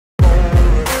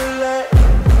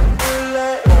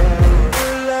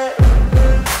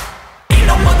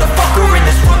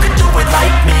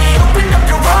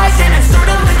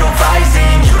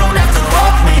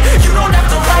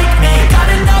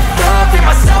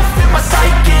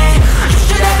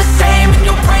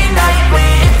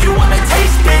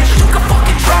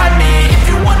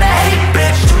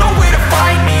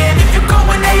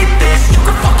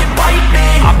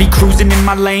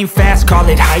my lane fast, call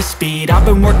it high speed. I've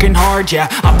been working hard, yeah,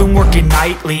 I've been working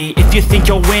nightly. If you think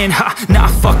you'll win, ha,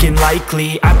 not fucking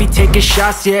likely. I be taking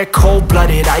shots, yeah,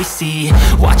 cold-blooded, icy.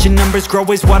 Watching numbers grow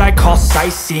is what I call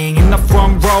sightseeing. In the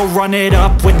front row, run it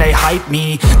up when they hype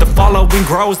me. The following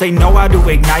grows, they know how to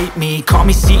ignite me. Call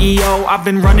me CEO, I've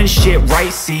been running shit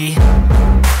right, see.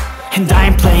 And I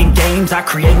ain't playing games, I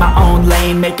create my own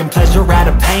lane, making pleasure out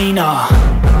of pain,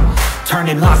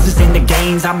 turning losses into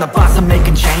gains. I'm the boss, I'm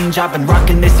making change. I've been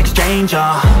rocking this exchange,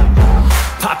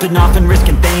 popping off and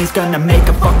risking things. Gonna make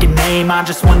a fucking name, I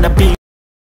just wanna be